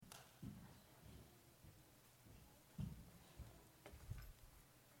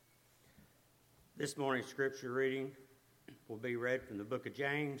This morning's scripture reading will be read from the book of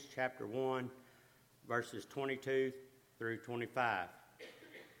James, chapter 1, verses 22 through 25.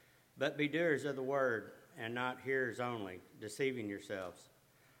 But be doers of the word, and not hearers only, deceiving yourselves.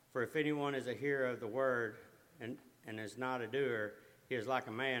 For if anyone is a hearer of the word and is not a doer, he is like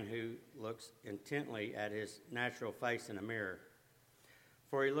a man who looks intently at his natural face in a mirror.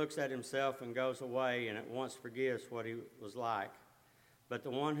 For he looks at himself and goes away and at once forgets what he was like. But the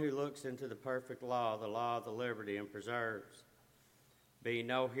one who looks into the perfect law, the law of the liberty, and preserves, being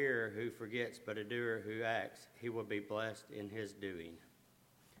no hearer who forgets, but a doer who acts, he will be blessed in his doing.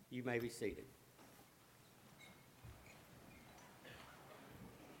 You may be seated.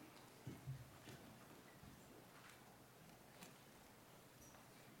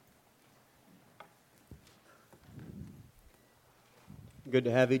 Good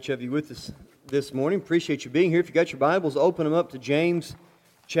to have each of you with us this morning. Appreciate you being here. If you got your Bibles, open them up to James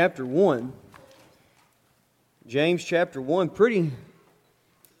chapter 1. James chapter 1, pretty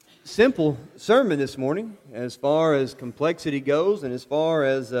simple sermon this morning as far as complexity goes and as far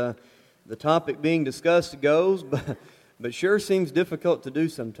as the topic being discussed goes, but sure seems difficult to do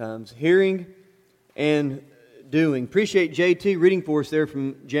sometimes. Hearing and doing. Appreciate JT reading for us there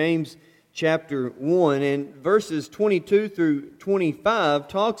from James chapter 1, and verses 22 through 25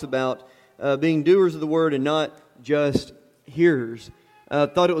 talks about being doers of the word and not just hearers.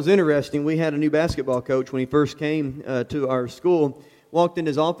 Thought it was interesting. We had a new basketball coach when he first came to our school. Walked in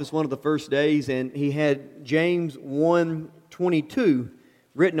his office one of the first days, and he had James 1:22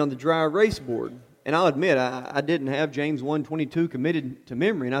 written on the dry erase board. And I'll admit, I didn't have James 1:22 committed to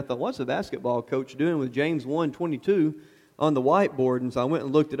memory, and I thought, what's a basketball coach doing with James 1:22 on the whiteboard? And so I went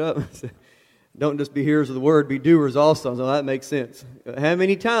and looked it up and said, don't just be hearers of the word, be doers also. So that makes sense. How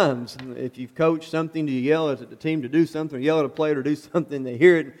many times, if you've coached something, do you yell at the team to do something, or yell at a player to do something, they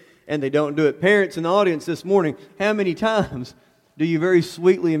hear it and they don't do it? Parents in the audience this morning, how many times do you very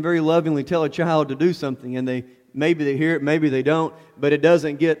sweetly and very lovingly tell a child to do something, and maybe they hear it, maybe they don't, but it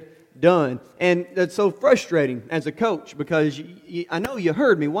doesn't get done? And that's so frustrating as a coach, because I know you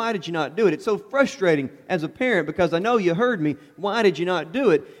heard me. Why did you not do it? It's so frustrating as a parent, because I know you heard me. Why did you not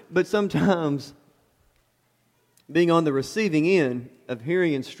do it? But sometimes being on the receiving end of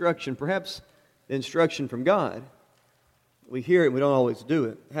hearing instruction, perhaps instruction from God, we hear it and we don't always do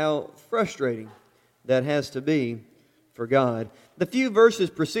it. How frustrating that has to be for God. The few verses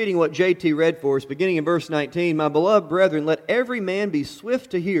preceding what JT read for us, beginning in verse 19, my beloved brethren, let every man be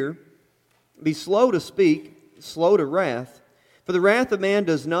swift to hear, be slow to speak, slow to wrath. For the wrath of man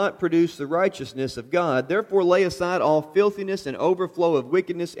does not produce the righteousness of God. Therefore lay aside all filthiness and overflow of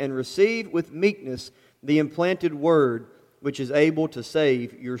wickedness, and receive with meekness the implanted word, which is able to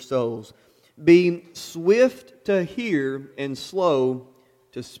save your souls. Be swift to hear and slow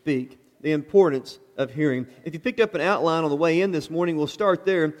to speak. The importance of hearing. If you picked up an outline on the way in this morning, we'll start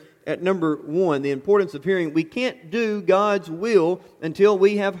there at number 1, the importance of hearing. We can't do God's will until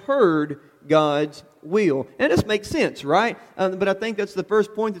we have heard God's will. And this makes sense, right? But I think that's the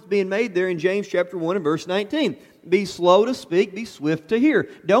first point that's being made there in James chapter 1 and verse 19. Be slow to speak, be swift to hear.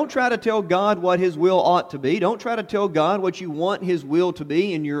 Don't try to tell God what His will ought to be. Don't try to tell God what you want His will to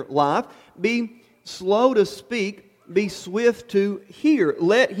be in your life. Be slow to speak, be swift to hear.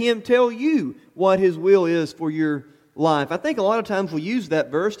 Let Him tell you what His will is for your life. I think a lot of times we use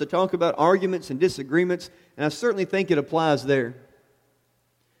that verse to talk about arguments and disagreements, and I certainly think it applies there.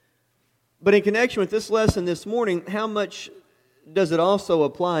 But in connection with this lesson this morning, how much does it also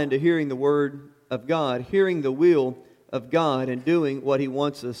apply into hearing the Word of God, hearing the will of God, and doing what He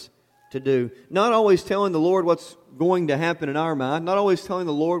wants us to do? Not always telling the Lord what's going to happen in our mind, not always telling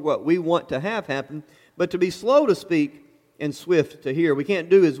the Lord what we want to have happen, but to be slow to speak and swift to hear. We can't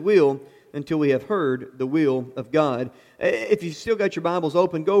do His will until we have heard the will of God. If you've still got your Bibles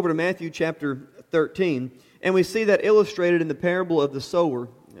open, go over to Matthew chapter 13, and we see that illustrated in the parable of the sower.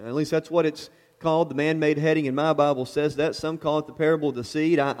 At least that's what it's called. The man-made heading in my Bible says that. Some call it the parable of the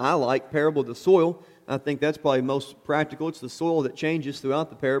seed. I like parable of the soil. I think that's probably most practical. It's the soil that changes throughout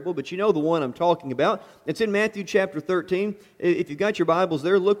the parable, but you know the one I'm talking about. It's in Matthew chapter 13. If you've got your Bibles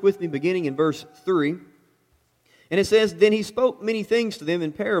there, look with me beginning in verse 3. And it says, Then he spoke many things to them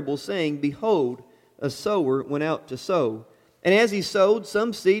in parables, saying, Behold, a sower went out to sow. And as he sowed,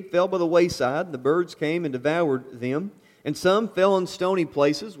 some seed fell by the wayside, and the birds came and devoured them. And some fell on stony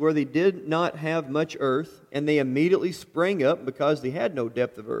places where they did not have much earth, and they immediately sprang up because they had no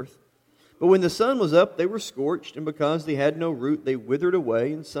depth of earth. But when the sun was up, they were scorched, and because they had no root, they withered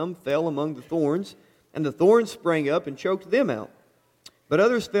away. And some fell among the thorns, and the thorns sprang up and choked them out. But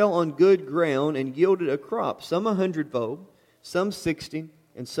others fell on good ground and yielded a crop, some 100-fold, some 60,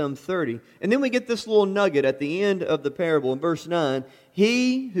 and some 30. And then we get this little nugget at the end of the parable in verse 9.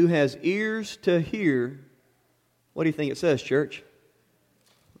 He who has ears to hear, what do you think it says, church?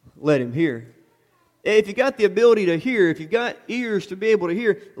 Let him hear. If you've got the ability to hear, if you've got ears to be able to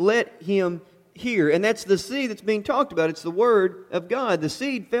hear, let him hear. And that's the seed that's being talked about. It's the Word of God. The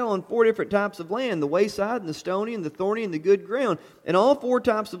seed fell on 4 different types of land, the wayside and the stony and the thorny and the good ground. And all 4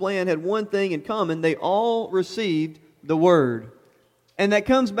 types of land had one thing in common. They all received the Word. And that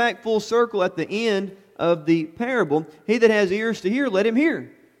comes back full circle at the end of the parable. He that has ears to hear, let him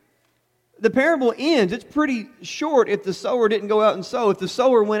hear. The parable ends. It's pretty short if the sower didn't go out and sow. If the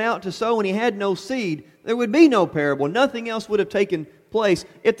sower went out to sow and he had no seed, there would be no parable. Nothing else would have taken place.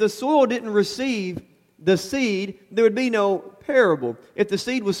 If the soil didn't receive the seed, there would be no parable. If the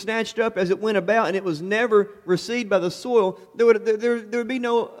seed was snatched up as it went about and it was never received by the soil, there would be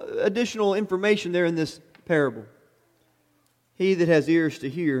no additional information there in this parable. He that has ears to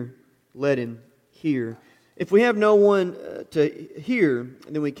hear, let him hear. If we have no one to hear,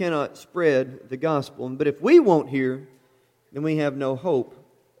 then we cannot spread the gospel. But if we won't hear, then we have no hope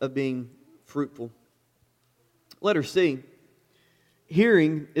of being fruitful. Letter C.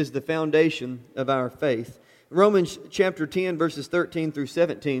 Hearing is the foundation of our faith. Romans chapter 10, verses 13 through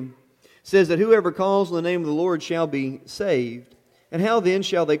 17 says that whoever calls on the name of the Lord shall be saved. And how then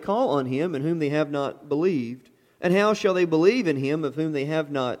shall they call on Him in whom they have not believed? And how shall they believe in Him of whom they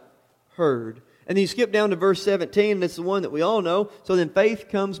have not heard? And then you skip down to verse 17, and it's the one that we all know. So then faith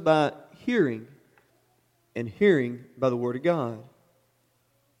comes by hearing, and hearing by the Word of God.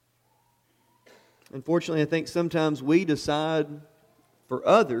 Unfortunately, I think sometimes we decide for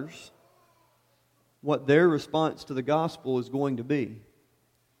others what their response to the gospel is going to be.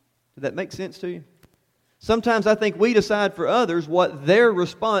 Does that make sense to you? Sometimes I think we decide for others what their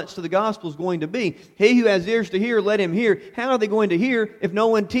response to the gospel is going to be. He who has ears to hear, let him hear. How are they going to hear if no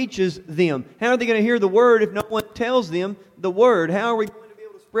one teaches them? How are they going to hear the Word if no one tells them the Word? How are we going to be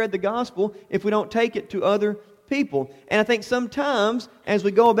able to spread the gospel if we don't take it to other people? And I think sometimes as we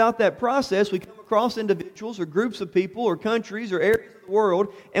go about that process, we come across individuals or groups of people or countries or areas of the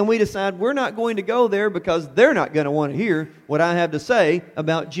world, and we decide we're not going to go there because they're not going to want to hear what I have to say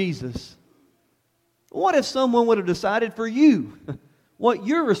about Jesus. What if someone would have decided for you what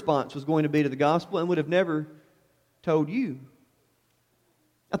your response was going to be to the gospel and would have never told you?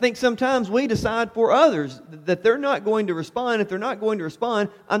 I think sometimes we decide for others that they're not going to respond. If they're not going to respond,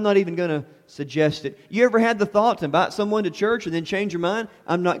 I'm not even going to suggest it. You ever had the thought to invite someone to church and then change your mind?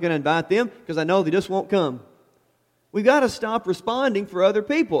 I'm not going to invite them because I know they just won't come. We've got to stop responding for other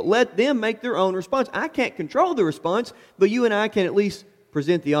people. Let them make their own response. I can't control the response, but you and I can at least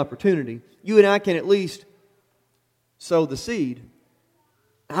present the opportunity. You and I can at least sow the seed.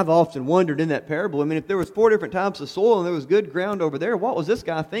 I've often wondered in that parable, if there was 4 different types of soil and there was good ground over there, what was this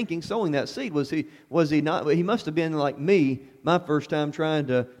guy thinking sowing that seed? Was he not? He must have been like me, my first time trying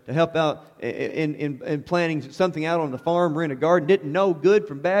to help out in planting something out on the farm or in a garden, didn't know good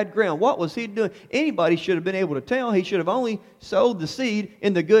from bad ground. What was he doing? Anybody should have been able to tell. He should have only sowed the seed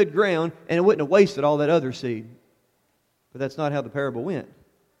in the good ground and it wouldn't have wasted all that other seed. But that's not how the parable went,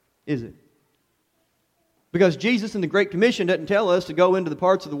 is it? Because Jesus in the Great Commission doesn't tell us to go into the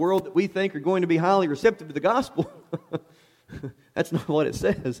parts of the world that we think are going to be highly receptive to the gospel. That's not what it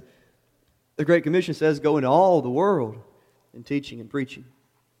says. The Great Commission says go into all the world in teaching and preaching.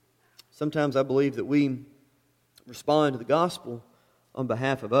 Sometimes I believe that we respond to the gospel on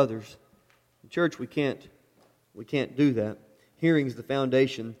behalf of others. In church, we can't do that. Hearing is the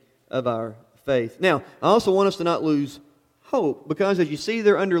foundation of our faith. Now, I also want us to not lose hope, because as you see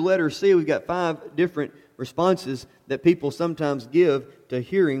there under letter C, we've got 5 different responses that people sometimes give to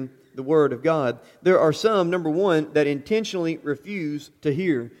hearing the Word of God. There are some, number 1, that intentionally refuse to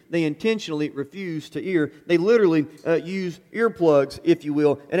hear. They intentionally refuse to hear. They literally use earplugs, if you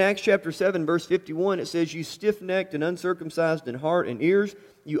will. In Acts chapter 7, verse 51, it says, "You stiff-necked and uncircumcised in heart and ears,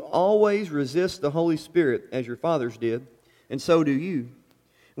 you always resist the Holy Spirit, as your fathers did, and so do you.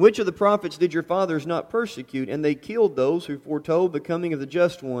 Which of the prophets did your fathers not persecute? And they killed those who foretold the coming of the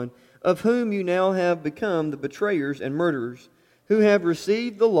Just One, of whom you now have become the betrayers and murderers, who have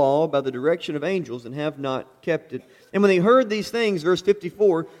received the law by the direction of angels and have not kept it." And when they heard these things, verse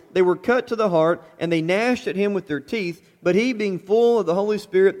 54, they were cut to the heart, and they gnashed at him with their teeth. But he, being full of the Holy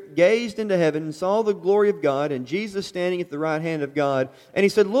Spirit, gazed into heaven and saw the glory of God, and Jesus standing at the right hand of God. And he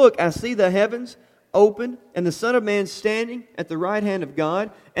said, "Look, I see the heavens opened, and the Son of Man standing at the right hand of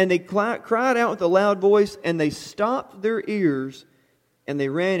God." And they cried out with a loud voice, and they stopped their ears, and they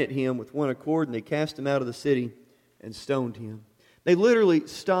ran at him with one accord, and they cast him out of the city and stoned him. They literally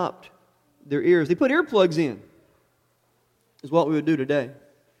stopped their ears. They put earplugs in. is what we would do today.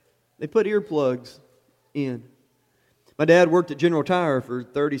 They put earplugs in. My dad worked at General Tire for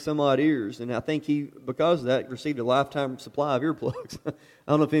 30 some odd years, and I think he, because of that, received a lifetime supply of earplugs. I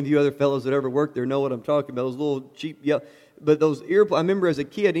don't know if any of you other fellows that ever worked there know what I'm talking about. Those little cheap, but those earplugs, I remember as a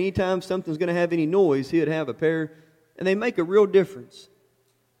kid, anytime something's going to have any noise, he would have a pair, and they make a real difference.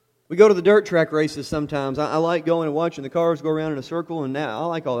 We go to the dirt track races sometimes. I like going and watching the cars go around in a circle, and now I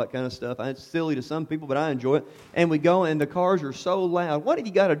like all that kind of stuff. It's silly to some people, but I enjoy it. And we go, and the cars are so loud. What have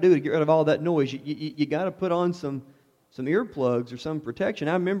you got to do to get rid of all that noise? You got to put on some earplugs or some protection.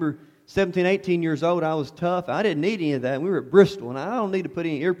 I remember 17, 18 years old, I was tough. I didn't need any of that. We were at Bristol, and I don't need to put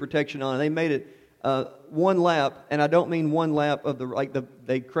any ear protection on. They made it one lap, and I don't mean one lap of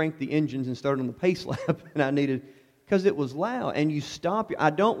they cranked the engines and started on the pace lap, and I needed, because it was loud, and you stop. I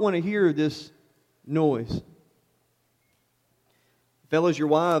don't want to hear this noise. Fellas, your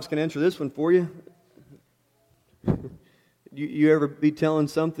wives can answer this one for you. You ever be telling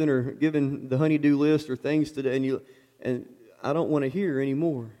something or giving the honey-do list or things today, and I don't want to hear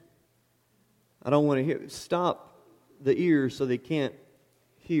anymore. I don't want to hear. Stop the ears so they can't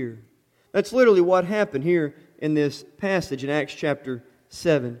hear. That's literally what happened here in this passage in Acts chapter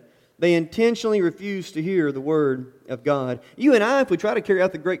 7. They intentionally refuse to hear the Word of God. You and I, if we try to carry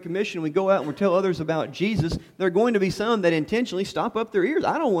out the Great Commission, we go out and we tell others about Jesus, there are going to be some that intentionally stop up their ears.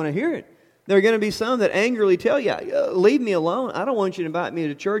 I don't want to hear it. There are going to be some that angrily tell you, leave me alone. I don't want you to invite me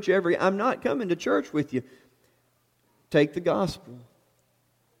to church I'm not coming to church with you. Take the gospel.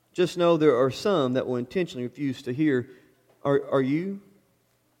 Just know there are some that will intentionally refuse to hear. Are you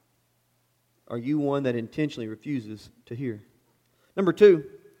one that intentionally refuses to hear? Number 2,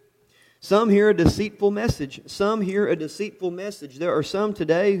 some hear a deceitful message. Some hear a deceitful message. There are some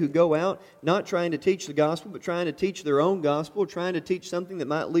today who go out not trying to teach the gospel, but trying to teach their own gospel, trying to teach something that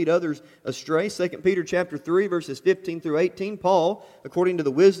might lead others astray. 2 Peter chapter 3, verses 15 through 18, Paul, according to the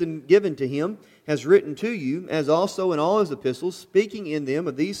wisdom given to him, has written to you, as also in all his epistles, speaking in them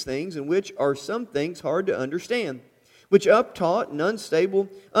of these things, in which are some things hard to understand, which untaught and unstable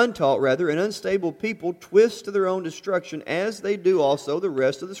people twist to their own destruction, as they do also the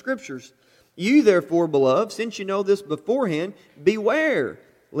rest of the Scriptures. You therefore, beloved, since you know this beforehand, beware,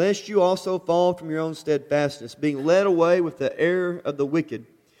 lest you also fall from your own steadfastness, being led away with the error of the wicked,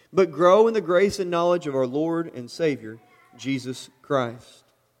 but grow in the grace and knowledge of our Lord and Savior, Jesus Christ.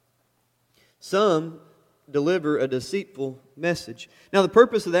 Some deliver a deceitful message. Now, the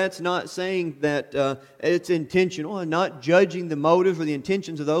purpose of that's not saying that it's intentional and not judging the motives or the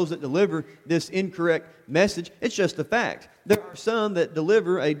intentions of those that deliver this incorrect message. It's just a fact. There are some that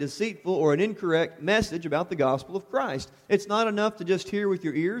deliver a deceitful or an incorrect message about the gospel of Christ. It's not enough to just hear with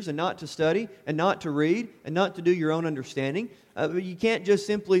your ears and not to study and not to read and not to do your own understanding. You can't just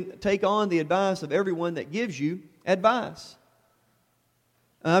simply take on the advice of everyone that gives you advice.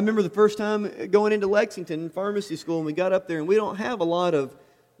 I remember the first time going into Lexington in pharmacy school, and we got up there, and we don't have a lot of,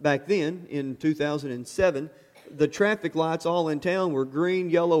 back then, in 2007, the traffic lights all in town were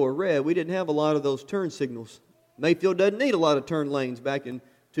green, yellow, or red. We didn't have a lot of those turn signals. Mayfield doesn't need a lot of turn lanes back in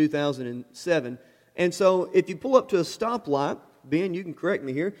 2007. And so if you pull up to a stoplight, Ben, you can correct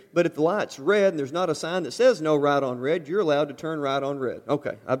me here, but if the light's red and there's not a sign that says no right on red, you're allowed to turn right on red.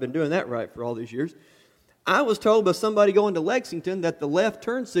 Okay, I've been doing that right for all these years. I was told by somebody going to Lexington that the left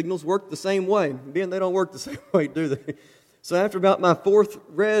turn signals work the same way. Ben, they don't work the same way, do they? So after about my fourth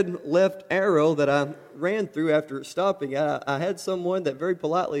red left arrow that I ran through after stopping, I had someone that very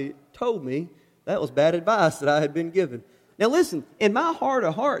politely told me that was bad advice that I had been given. Now listen, in my heart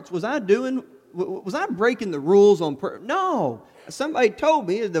of hearts, was I breaking the rules on purpose? No. Somebody told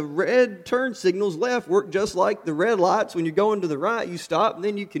me the red turn signals left work just like the red lights. When you're going to the right, you stop and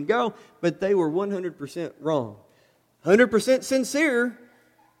then you can go. But they were 100% wrong. 100% sincere,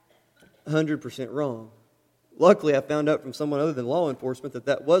 100% wrong. Luckily, I found out from someone other than law enforcement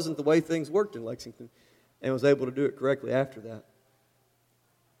that wasn't the way things worked in Lexington, and was able to do it correctly after that.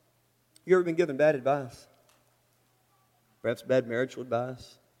 You ever been given bad advice? Perhaps bad marital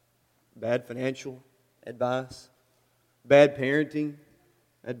advice, bad financial advice, bad parenting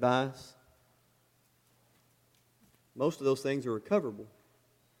advice. Most of those things are recoverable.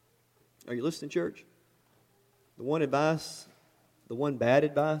 Are you listening, church? The one bad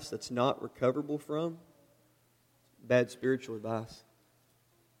advice that's not recoverable from, bad spiritual advice.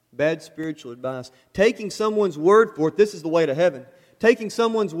 Bad spiritual advice. Taking someone's word for it, this is the way to heaven. Taking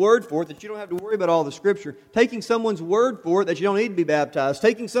someone's word for it that you don't have to worry about all the Scripture. Taking someone's word for it that you don't need to be baptized.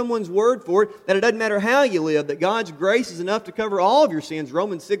 Taking someone's word for it that it doesn't matter how you live, that God's grace is enough to cover all of your sins.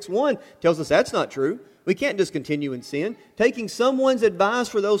 Romans 6:1 tells us that's not true. We can't just continue in sin. Taking someone's advice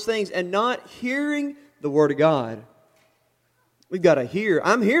for those things and not hearing the Word of God. We've got to hear.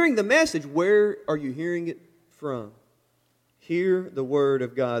 I'm hearing the message. Where are you hearing it from? Hear the Word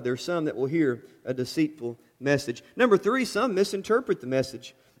of God. There are some that will hear a deceitful message. Number 3, some misinterpret the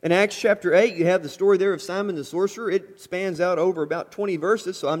message. In Acts chapter 8, you have the story there of Simon the sorcerer. It spans out over about 20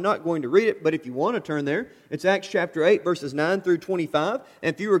 verses, so I'm not going to read it, but if you want to turn there, it's Acts chapter 8, verses 9 through 25.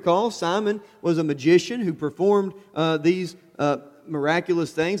 And if you recall, Simon was a magician who performed these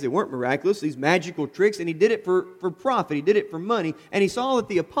miraculous things. They weren't miraculous, these magical tricks, and he did it for profit. He did it for money. And he saw that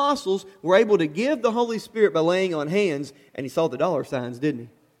the apostles were able to give the Holy Spirit by laying on hands, and he saw the dollar signs, didn't he?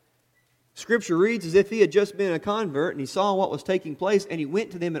 Scripture reads as if he had just been a convert and he saw what was taking place, and he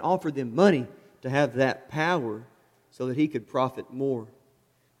went to them and offered them money to have that power so that he could profit more.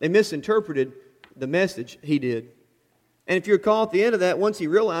 They misinterpreted the message, he did. And if you recall at the end of that, once he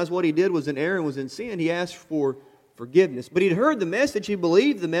realized what he did was in error and was in sin, he asked for forgiveness. But he'd heard the message, he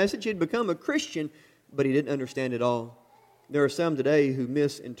believed the message, he'd become a Christian, but he didn't understand it all. There are some today who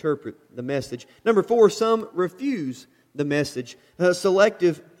misinterpret the message. Number 4, some refuse the message.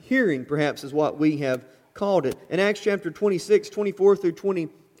 Selective hearing, perhaps, is what we have called it. In Acts chapter 26, 24 through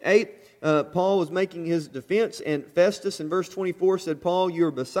 28, Paul was making his defense, and Festus in verse 24 said, Paul, you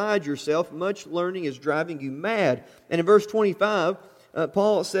are beside yourself. Much learning is driving you mad. And in verse 25,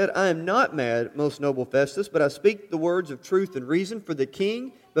 Paul said, I am not mad, most noble Festus, but I speak the words of truth and reason, for the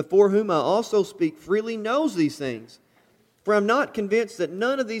king, before whom I also speak freely, knows these things. For I am not convinced that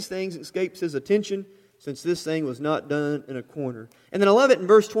none of these things escapes his attention, since this thing was not done in a corner. And then I love it in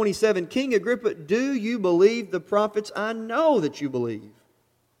verse 27, King Agrippa, do you believe the prophets? I know that you believe.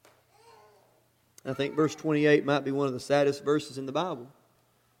 I think verse 28 might be one of the saddest verses in the Bible.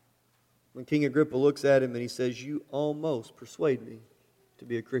 When King Agrippa looks at him and he says, you almost persuade me to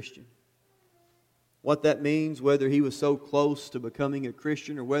be a Christian. What that means, whether he was so close to becoming a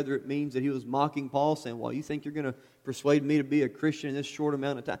Christian or whether it means that he was mocking Paul, saying, well, you think you're going to persuade me to be a Christian in this short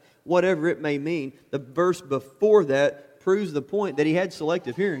amount of time? Whatever it may mean, the verse before that proves the point that he had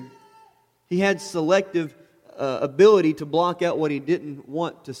selective hearing. He had selective ability to block out what he didn't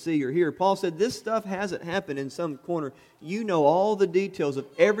want to see or hear. Paul said, this stuff hasn't happened in some corner. You know all the details of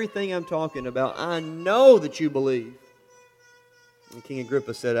everything I'm talking about. I know that you believe. And King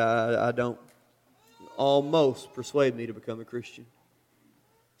Agrippa said, I don't. Almost persuade me to become a Christian.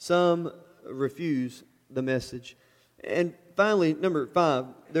 Some refuse the message. And finally, number 5,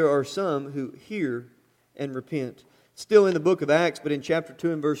 there are some who hear and repent. Still in the book of Acts, but in chapter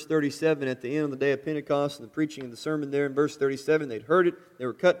 2 and verse 37, at the end of the day of Pentecost and the preaching of the sermon there in verse 37, they'd heard it, they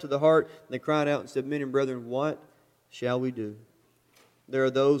were cut to the heart, and they cried out and said, men and brethren, what shall we do? There are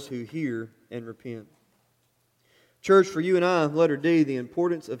those who hear and repent. Church, for you and I, letter D, the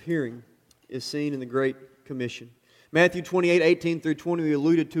importance of hearing is seen in the Great Commission. Matthew 28, 18 through 20, we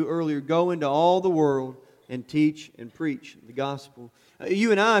alluded to earlier. Go into all the world and teach and preach the gospel.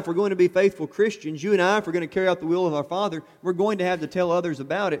 You and I, if we're going to be faithful Christians, you and I, if we're going to carry out the will of our Father, we're going to have to tell others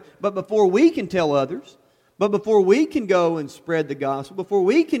about it. But before we can tell others, before we can go and spread the gospel, before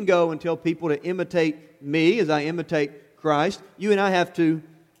we can go and tell people to imitate me as I imitate Christ, you and I have to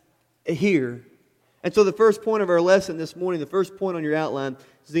hear. And so the first point of our lesson this morning, the first point on your outline,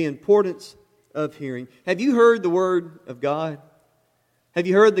 is the importance of hearing. Have you heard the Word of God? Have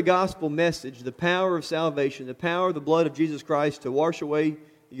you heard the gospel message, the power of salvation, the power of the blood of Jesus Christ to wash away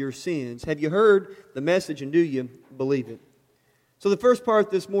your sins? Have you heard the message, and do you believe it? So the first part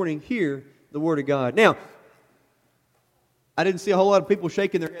this morning, hear the Word of God. Now, I didn't see a whole lot of people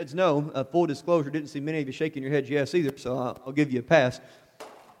shaking their heads no. Full disclosure, didn't see many of you shaking your heads yes either, so I'll give you a pass.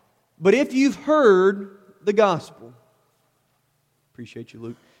 But if you've heard the gospel, appreciate you,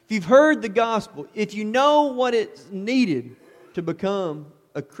 Luke. If you've heard the gospel, if you know what it's needed to become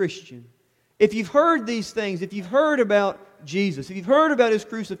a Christian, if you've heard these things, if you've heard about Jesus, if you've heard about His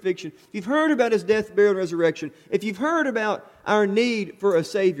crucifixion, if you've heard about His death, burial, and resurrection, if you've heard about our need for a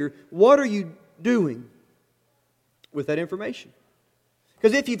Savior, what are you doing with that information?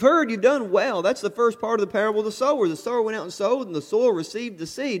 Because if you've heard, you've done well. That's the first part of the parable of the sower. The sower went out and sowed, and the soil received the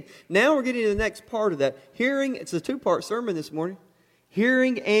seed. Now we're getting to the next part of that. Hearing, it's a 2-part sermon this morning.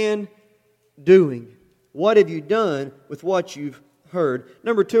 Hearing and doing. What have you done with what you've heard?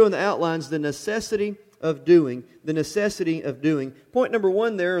 Number 2 in the outlines, the necessity of doing. The necessity of doing. Point number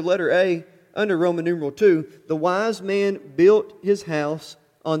 1 there, letter A, under Roman numeral 2. The wise man built his house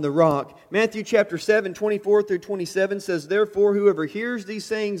on the rock. Matthew chapter 7, 24 through 27 says, therefore, whoever hears these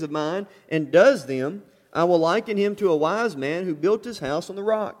sayings of mine and does them, I will liken him to a wise man who built his house on the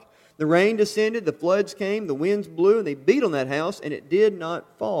rock. The rain descended, the floods came, the winds blew, and they beat on that house, and it did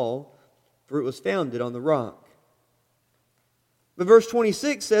not fall, for it was founded on the rock. But verse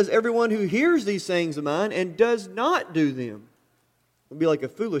 26 says, everyone who hears these sayings of mine and does not do them will be like a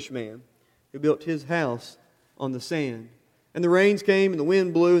foolish man who built his house on the sand. And the rains came, and the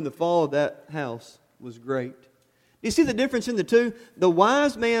wind blew, and the fall of that house was great. Do you see the difference in the two? The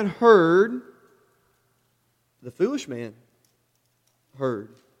wise man heard, the foolish man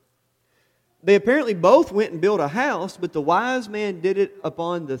heard. They apparently both went and built a house, but the wise man did it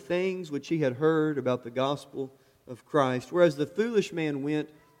upon the things which he had heard about the gospel of Christ, whereas the foolish man went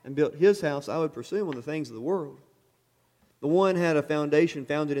and built his house, I would presume, on the things of the world. The one had a foundation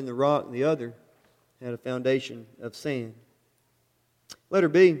founded in the rock, and the other had a foundation of sand. Letter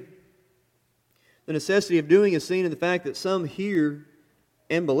B. The necessity of doing is seen in the fact that some hear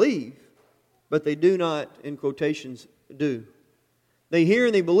and believe, but they do not, in quotations, do. They hear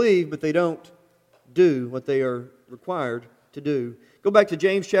and they believe, but they don't do what they are required to do. Go back to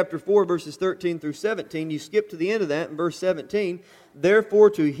James chapter 4, verses 13 through 17. You skip to the end of that in verse 17. Therefore,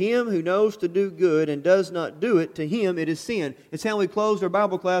 to him who knows to do good and does not do it, to him it is sin. It's how we closed our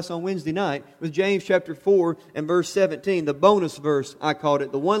Bible class on Wednesday night with James chapter 4 and verse 17. The bonus verse, I called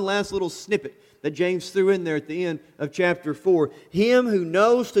it. The one last little snippet that James threw in there at the end of chapter 4. Him who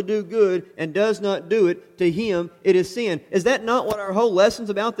knows to do good and does not do it, to him it is sin. Is that not what our whole lesson's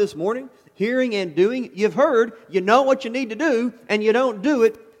about this morning? Hearing and doing. You've heard, you know what you need to do, and you don't do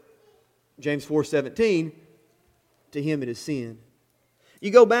it. James 4:17, to him it is sin. You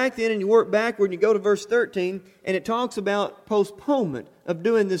go back then and you work backward and you go to verse 13, and it talks about postponement of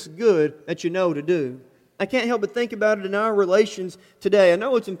doing this good that you know to do. I can't help but think about it in our relations today. I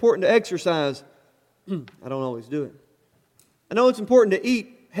know it's important to exercise. I don't always do it. I know it's important to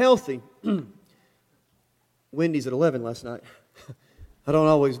eat healthy. Wendy's at 11 last night. I don't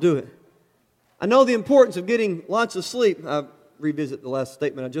always do it. I know the importance of getting lots of sleep. I revisit the last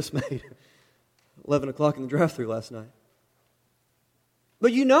statement I just made. 11 o'clock in the drive-thru last night.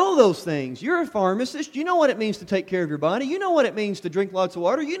 But you know those things. You're a pharmacist. You know what it means to take care of your body. You know what it means to drink lots of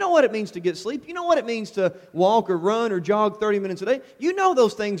water. You know what it means to get sleep. You know what it means to walk or run or jog 30 minutes a day. You know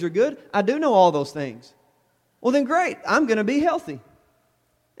those things are good. I do know all those things. Well, then great. I'm going to be healthy.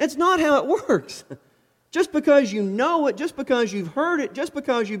 It's not how it works. Just because you know it, just because you've heard it, just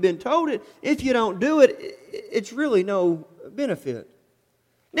because you've been told it, if you don't do it, it's really no benefit.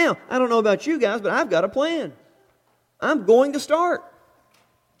 Now, I don't know about you guys, but I've got a plan. I'm going to start.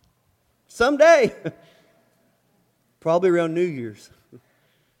 Someday. Probably around New Year's.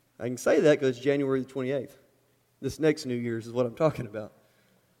 I can say that because it's January the 28th. This next New Year's is what I'm talking about.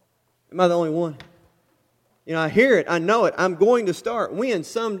 Am I the only one? You know, I hear it. I know it. I'm going to start. When?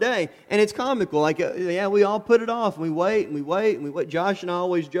 Someday. And it's comical. Like, yeah, we all put it off. And we wait and we wait and we wait. Josh and I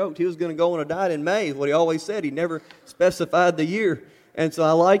always joked he was going to go on a diet in May is what he always said. He never specified the year. And so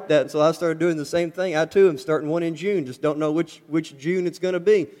I like that. And so I started doing the same thing. I too am starting one in June. Just don't know which June it's going to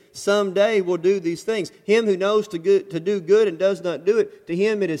be. Someday we'll do these things. Him who knows to do good and does not do it, to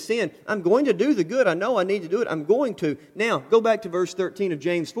him it is sin. I'm going to do the good. I know I need to do it. I'm going to. Now, go back to verse 13 of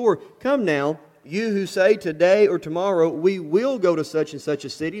James 4. Come now, you who say today or tomorrow, we will go to such and such a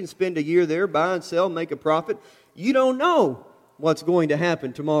city and spend a year there, buy and sell, make a profit. You don't know what's going to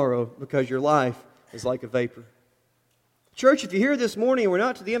happen tomorrow because your life is like a vapor. Church, if you're here this morning and we're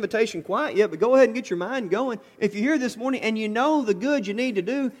not to the invitation quite yet, but go ahead and get your mind going. If you're here this morning and you know the good you need to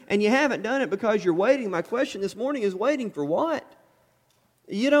do and you haven't done it because you're waiting, my question this morning is waiting for what?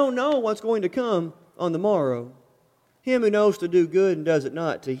 You don't know what's going to come on the morrow. Him who knows to do good and does it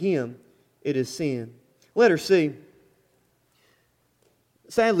not, to him it is sin. Letter C.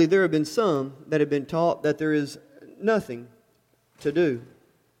 Sadly, there have been some that have been taught that there is nothing to do.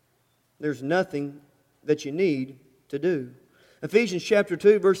 There's nothing that you need to do. Ephesians chapter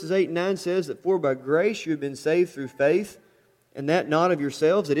 2 verses 8 and 9 says that for by grace you have been saved through faith, and that not of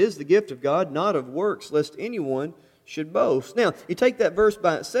yourselves, it is the gift of God, not of works, lest anyone should boast. Now, you take that verse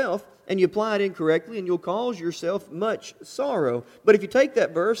by itself and you apply it incorrectly and you'll cause yourself much sorrow. But if you take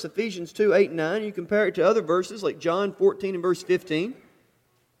that verse, Ephesians 2, 8 and 9, and you compare it to other verses like John 14 and verse 15,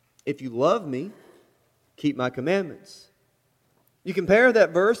 if you love me, keep my commandments. You compare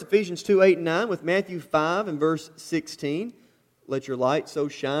that verse, Ephesians 2, 8 and 9, with Matthew 5 and verse 16. Let your light so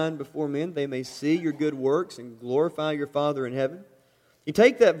shine before men, they may see your good works and glorify your Father in heaven. You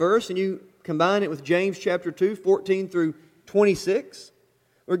take that verse and you combine it with James chapter 2, 14 through 26,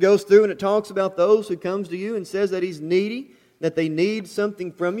 where it goes through and it talks about those who comes to you and says that he's needy, that they need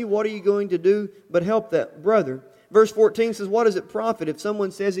something from you. What are you going to do but help that brother? Verse 14 says, what does it profit if someone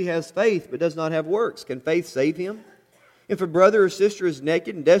says he has faith but does not have works? Can faith save him? If a brother or sister is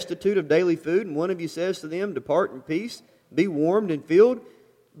naked and destitute of daily food, and one of you says to them, depart in peace, be warmed and filled,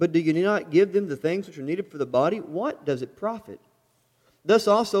 but do you not give them the things which are needed for the body? What does it profit? Thus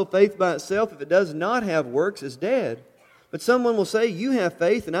also faith by itself, if it does not have works, is dead. But someone will say, you have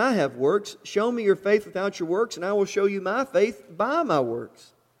faith and I have works. Show me your faith without your works, and I will show you my faith by my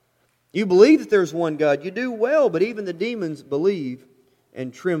works. You believe that there is one God. You do well, but even the demons believe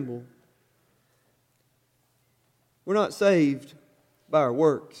and tremble. We're not saved by our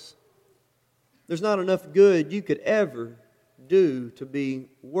works. There's not enough good you could ever do to be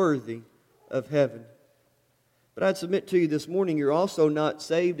worthy of heaven. But I'd submit to you this morning, you're also not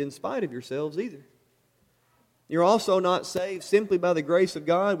saved in spite of yourselves either. You're also not saved simply by the grace of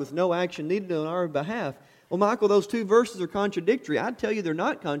God with no action needed on our behalf. Well, Michael, those two verses are contradictory. I'd tell you they're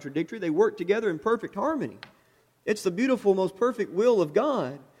not contradictory. They work together in perfect harmony. It's the beautiful, most perfect will of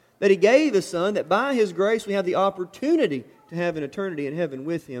God that He gave His Son, that by His grace we have the opportunity to have an eternity in heaven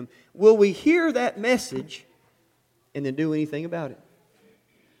with Him. Will we hear that message and then do anything about it?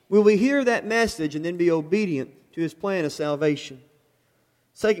 Will we hear that message and then be obedient to His plan of salvation?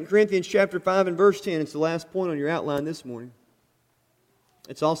 2 Corinthians chapter 5 and verse 10, it's the last point on your outline this morning.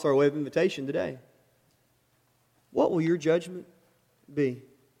 It's also our way of invitation today. What will your judgment be?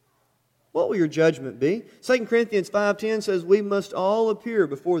 What will your judgment be? 2 Corinthians 5:10 says, we must all appear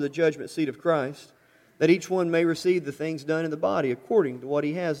before the judgment seat of Christ, that each one may receive the things done in the body according to what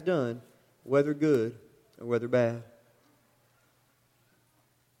he has done, whether good or whether bad.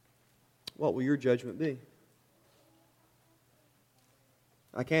 What will your judgment be?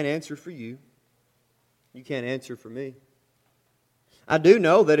 I can't answer for you. You can't answer for me. I do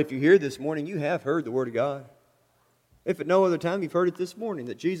know that if you're here this morning, you have heard the Word of God. If at no other time, you've heard it this morning,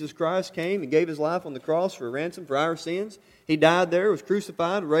 that Jesus Christ came and gave His life on the cross for a ransom for our sins. He died there, was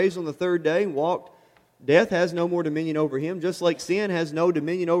crucified, raised on the third day, and walked. Death has no more dominion over Him, just like sin has no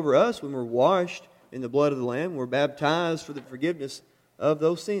dominion over us when we're washed in the blood of the Lamb. We're baptized for the forgiveness of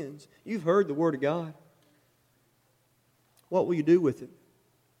those sins. You've heard the Word of God. What will you do with it?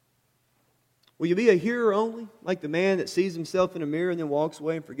 Will you be a hearer only, like the man that sees himself in a mirror and then walks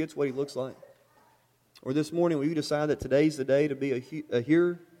away and forgets what he looks like? Or this morning, will you decide that today's the day to be a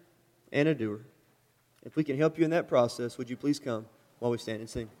hearer and a doer? If we can help you in that process, would you please come while we stand and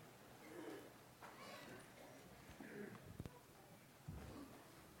sing?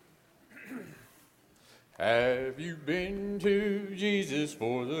 Have you been to Jesus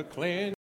for the cleansing?